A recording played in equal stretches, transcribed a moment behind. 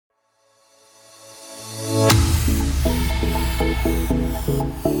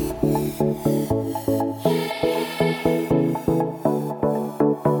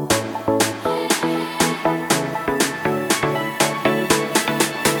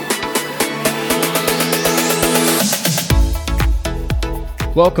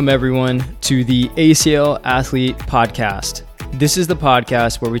Welcome, everyone, to the ACL Athlete Podcast. This is the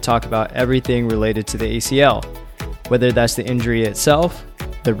podcast where we talk about everything related to the ACL, whether that's the injury itself,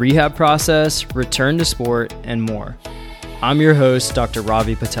 the rehab process, return to sport, and more. I'm your host, Dr.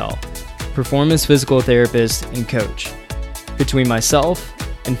 Ravi Patel, performance physical therapist and coach. Between myself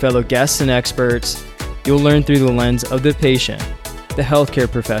and fellow guests and experts, you'll learn through the lens of the patient, the healthcare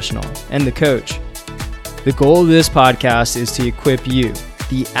professional, and the coach. The goal of this podcast is to equip you,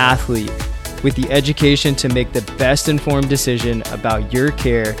 the athlete, with the education to make the best informed decision about your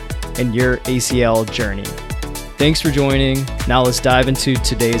care and your ACL journey. Thanks for joining. Now let's dive into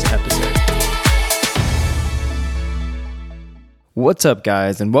today's episode. What's up,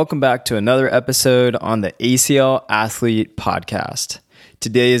 guys, and welcome back to another episode on the ACL Athlete Podcast.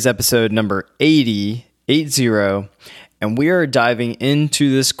 Today is episode number 80, and we are diving into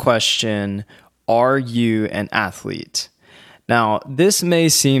this question, are you an athlete? Now, this may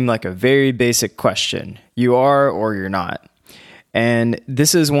seem like a very basic question. You are or you're not. And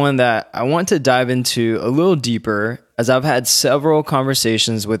this is one that I want to dive into a little deeper, as I've had several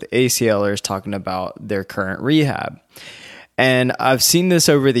conversations with ACLers talking about their current rehab. And I've seen this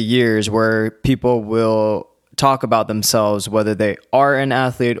over the years where people will talk about themselves, whether they are an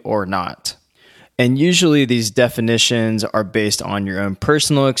athlete or not. And usually these definitions are based on your own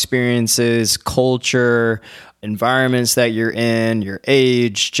personal experiences, culture, environments that you're in, your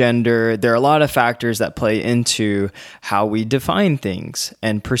age, gender. There are a lot of factors that play into how we define things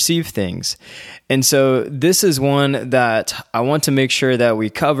and perceive things. And so this is one that I want to make sure that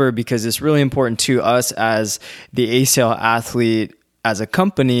we cover because it's really important to us as the ACL athlete as a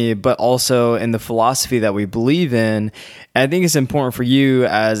company, but also in the philosophy that we believe in. And I think it's important for you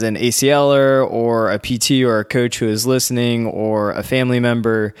as an ACLer or a PT or a coach who is listening or a family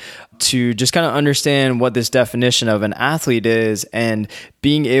member to just kind of understand what this definition of an athlete is and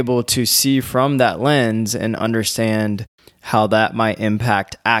being able to see from that lens and understand how that might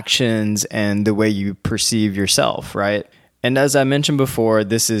impact actions and the way you perceive yourself, right? And as I mentioned before,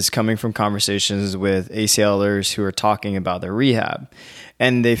 this is coming from conversations with ACLers who are talking about their rehab.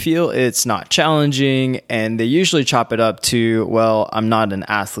 And they feel it's not challenging, and they usually chop it up to, well, I'm not an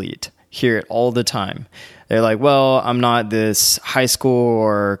athlete. Hear it all the time. They're like, well, I'm not this high school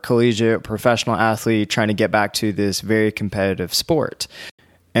or collegiate professional athlete trying to get back to this very competitive sport.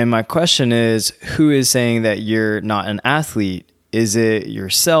 And my question is, who is saying that you're not an athlete? Is it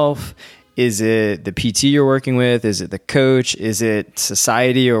yourself? Is it the PT you're working with? Is it the coach? Is it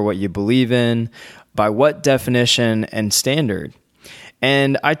society or what you believe in? By what definition and standard?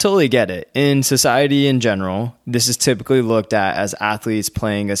 And I totally get it. In society in general, this is typically looked at as athletes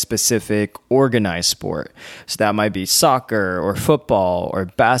playing a specific organized sport. So that might be soccer or football or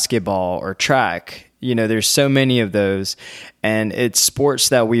basketball or track. You know, there's so many of those. And it's sports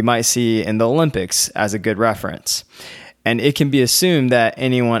that we might see in the Olympics as a good reference. And it can be assumed that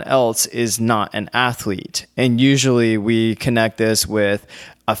anyone else is not an athlete. And usually we connect this with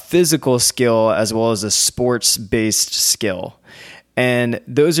a physical skill as well as a sports-based skill. And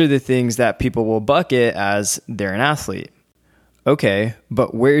those are the things that people will bucket as they're an athlete. Okay,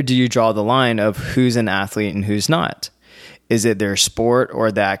 but where do you draw the line of who's an athlete and who's not? Is it their sport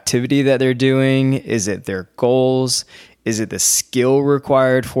or the activity that they're doing? Is it their goals? Is it the skill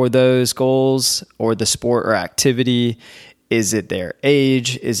required for those goals or the sport or activity? Is it their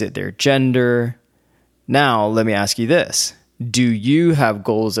age? Is it their gender? Now, let me ask you this. Do you have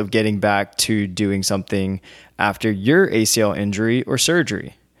goals of getting back to doing something after your ACL injury or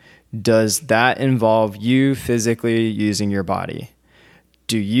surgery? Does that involve you physically using your body?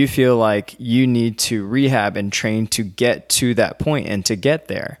 Do you feel like you need to rehab and train to get to that point and to get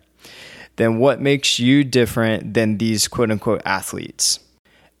there? Then what makes you different than these quote-unquote athletes?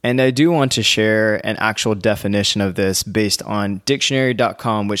 And I do want to share an actual definition of this based on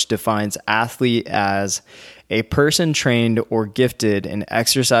dictionary.com, which defines athlete as a person trained or gifted in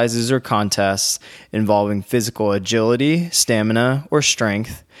exercises or contests involving physical agility, stamina, or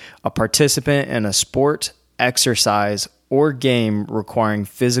strength, a participant in a sport, exercise, or game requiring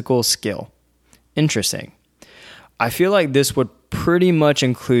physical skill. Interesting. I feel like this would pretty much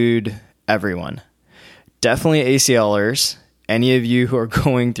include everyone. Definitely ACLers. Any of you who are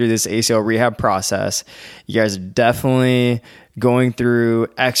going through this ACL rehab process, you guys are definitely going through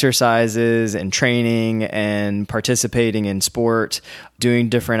exercises and training and participating in sport, doing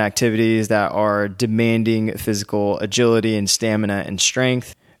different activities that are demanding physical agility and stamina and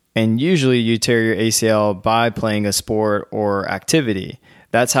strength. And usually you tear your ACL by playing a sport or activity.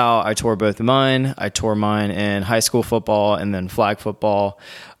 That's how I tore both of mine. I tore mine in high school football and then flag football.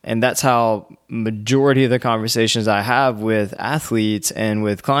 And that's how majority of the conversations I have with athletes and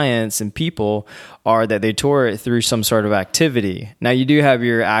with clients and people are that they tore it through some sort of activity. Now, you do have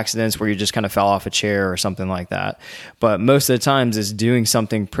your accidents where you just kind of fell off a chair or something like that. But most of the times it's doing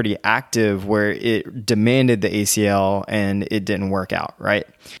something pretty active where it demanded the ACL and it didn't work out, right?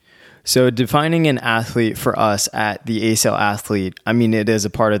 So defining an athlete for us at the ACL Athlete, I mean, it is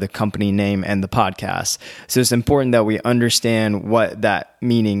a part of the company name and the podcast. So it's important that we understand what that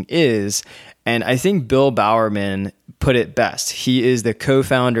meaning is. And I think Bill Bowerman put it best. He is the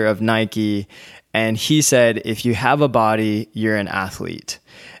co-founder of Nike. And he said, if you have a body, you're an athlete.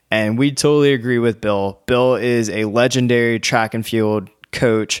 And we totally agree with Bill. Bill is a legendary track and field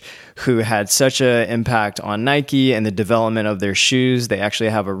coach who had such an impact on Nike and the development of their shoes. They actually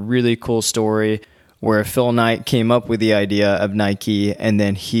have a really cool story where Phil Knight came up with the idea of Nike and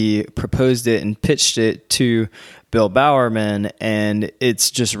then he proposed it and pitched it to Bill Bowerman. And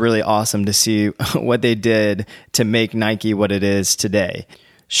it's just really awesome to see what they did to make Nike what it is today.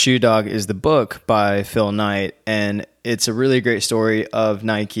 Shoe Dog is the book by Phil Knight, and it's a really great story of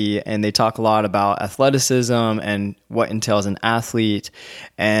Nike, and they talk a lot about athleticism and what entails an athlete.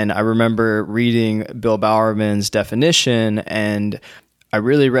 And I remember reading Bill Bowerman's definition, and I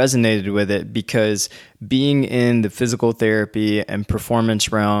really resonated with it because being in the physical therapy and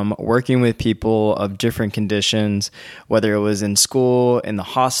performance realm, working with people of different conditions, whether it was in school, in the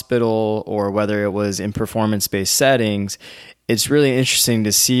hospital, or whether it was in performance-based settings, it's really interesting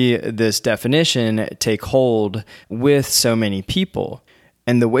to see this definition take hold with so many people.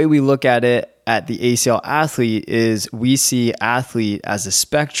 And the way we look at it at the ACL Athlete is we see athlete as a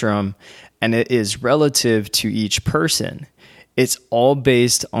spectrum, and it is relative to each person. It's all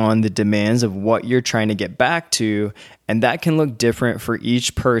based on the demands of what you're trying to get back to, and that can look different for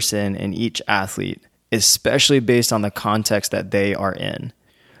each person and each athlete, especially based on the context that they are in.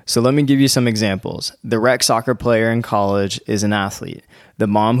 So let me give you some examples. The rec soccer player in college is an athlete. The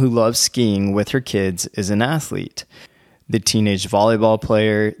mom who loves skiing with her kids is an athlete. The teenage volleyball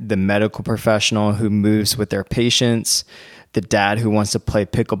player, the medical professional who moves with their patients, the dad who wants to play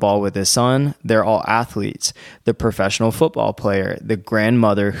pickleball with his son, they're all athletes. The professional football player, the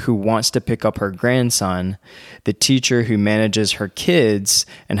grandmother who wants to pick up her grandson, the teacher who manages her kids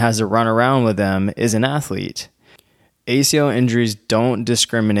and has to run around with them is an athlete. ACL injuries don't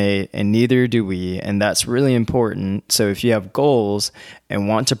discriminate, and neither do we, and that's really important. So if you have goals and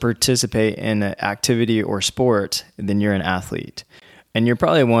want to participate in an activity or sport, then you're an athlete. And you're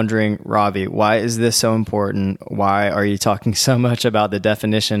probably wondering, Ravi, why is this so important? Why are you talking so much about the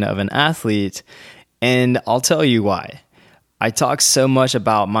definition of an athlete? And I'll tell you why. I talk so much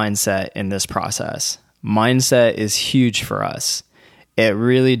about mindset in this process. Mindset is huge for us. It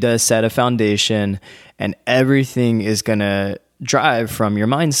really does set a foundation, and everything is going to drive from your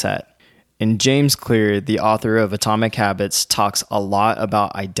mindset. And James Clear, the author of Atomic Habits, talks a lot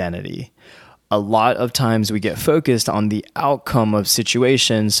about identity. A lot of times we get focused on the outcome of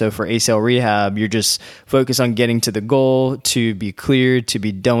situations. So for ACL rehab, you're just focused on getting to the goal, to be cleared, to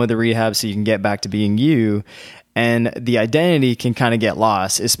be done with the rehab so you can get back to being you. And the identity can kind of get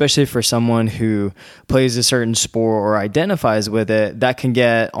lost, especially for someone who plays a certain sport or identifies with it. That can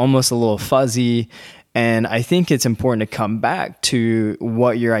get almost a little fuzzy. And I think it's important to come back to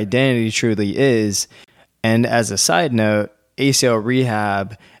what your identity truly is. And as a side note, ACL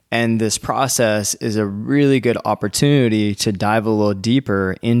rehab and this process is a really good opportunity to dive a little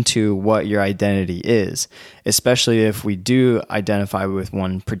deeper into what your identity is, especially if we do identify with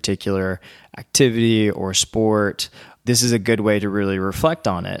one particular activity or sport. This is a good way to really reflect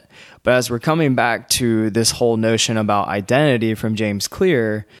on it. But as we're coming back to this whole notion about identity from James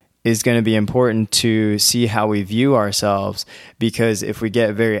Clear, is going to be important to see how we view ourselves, because if we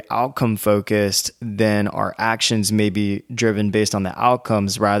get very outcome focused, then our actions may be driven based on the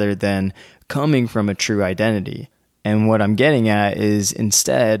outcomes rather than coming from a true identity. And what I'm getting at is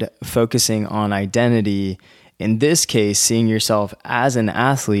instead focusing on identity, in this case, seeing yourself as an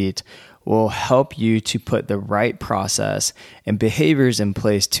athlete will help you to put the right process and behaviors in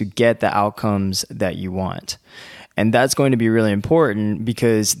place to get the outcomes that you want. And that's going to be really important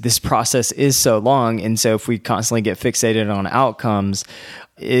because this process is so long. And so if we constantly get fixated on outcomes,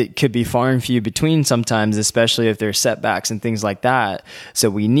 it could be far and few between sometimes, especially if there's setbacks and things like that. So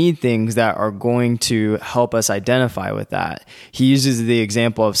we need things that are going to help us identify with that. He uses the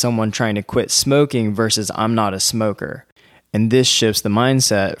example of someone trying to quit smoking versus I'm not a smoker. And this shifts the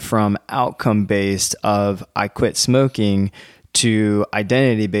mindset from outcome-based of I quit smoking to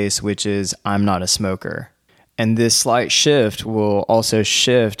identity-based, which is I'm not a smoker. And this slight shift will also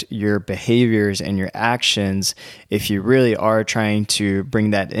shift your behaviors and your actions if you really are trying to bring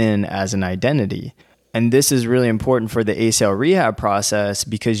that in as an identity. And this is really important for the ACL rehab process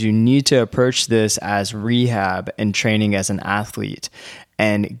because you need to approach this as rehab and training as an athlete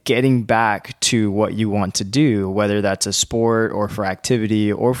and getting back to what you want to do, whether that's a sport or for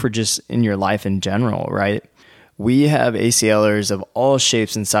activity or for just in your life in general, right? We have ACLers of all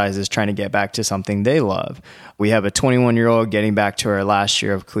shapes and sizes trying to get back to something they love. We have a 21-year-old getting back to her last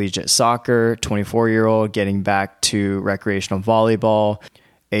year of collegiate soccer, 24-year-old getting back to recreational volleyball,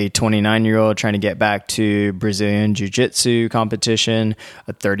 a 29-year-old trying to get back to Brazilian Jiu-Jitsu competition,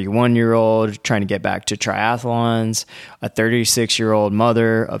 a 31-year-old trying to get back to triathlons, a 36-year-old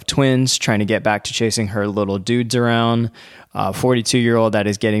mother of twins trying to get back to chasing her little dudes around, a 42-year-old that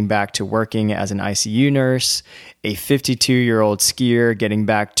is getting back to working as an ICU nurse, a 52-year-old skier getting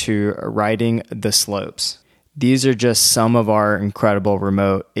back to riding the slopes. These are just some of our incredible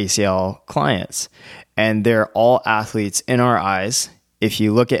remote ACL clients, and they're all athletes in our eyes. If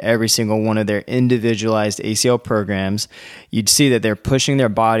you look at every single one of their individualized ACL programs, you'd see that they're pushing their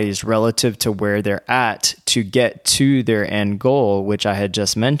bodies relative to where they're at to get to their end goal, which I had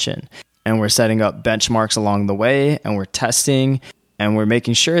just mentioned. And we're setting up benchmarks along the way, and we're testing, and we're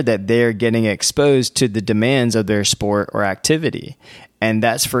making sure that they're getting exposed to the demands of their sport or activity. And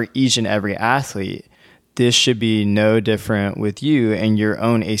that's for each and every athlete. This should be no different with you and your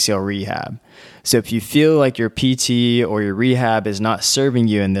own ACL rehab. So if you feel like your PT or your rehab is not serving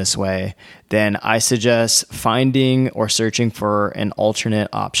you in this way, then I suggest finding or searching for an alternate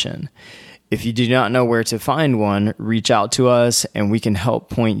option. If you do not know where to find one, reach out to us and we can help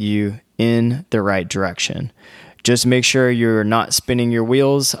point you in the right direction. Just make sure you're not spinning your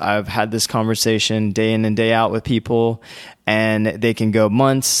wheels. I've had this conversation day in and day out with people, and they can go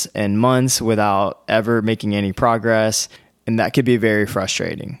months and months without ever making any progress, and that could be very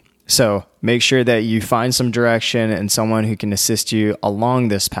frustrating. So make sure that you find some direction and someone who can assist you along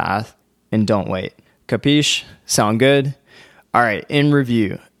this path, and don't wait. Capiche? Sound good? All right, in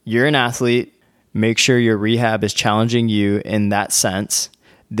review, you're an athlete. Make sure your rehab is challenging you in that sense.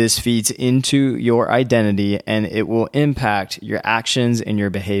 This feeds into your identity and it will impact your actions and your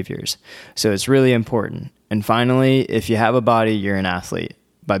behaviors. So it's really important. And finally, if you have a body, you're an athlete,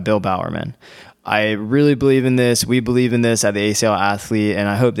 by Bill Bowerman. I really believe in this. We believe in this at the ACL Athlete, and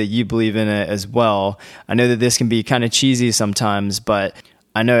I hope that you believe in it as well. I know that this can be kind of cheesy sometimes, but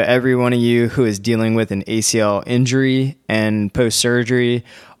I know every one of you who is dealing with an ACL injury and post-surgery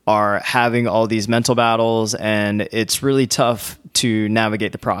are having all these mental battles, and it's really tough to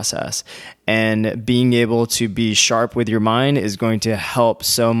navigate the process. And being able to be sharp with your mind is going to help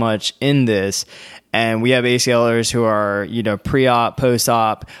so much in this. And we have ACLers who are, pre-op,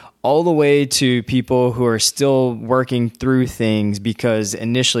 post-op, all the way to people who are still working through things because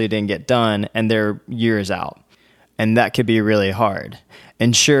initially it didn't get done and they're years out. And that could be really hard.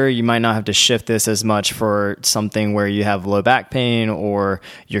 And sure, you might not have to shift this as much for something where you have low back pain or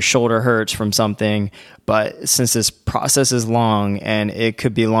your shoulder hurts from something. But since this process is long and it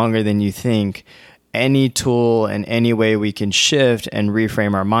could be longer than you think, any tool and any way we can shift and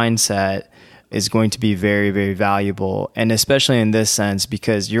reframe our mindset is going to be very, very valuable. And especially in this sense,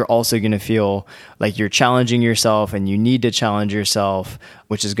 because you're also going to feel like you're challenging yourself and you need to challenge yourself,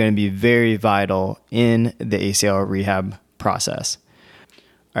 which is going to be very vital in the ACL rehab process.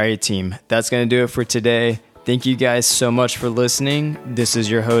 All right, team, that's going to do it for today. Thank you guys so much for listening. This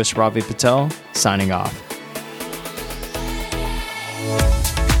is your host, Ravi Patel, signing off.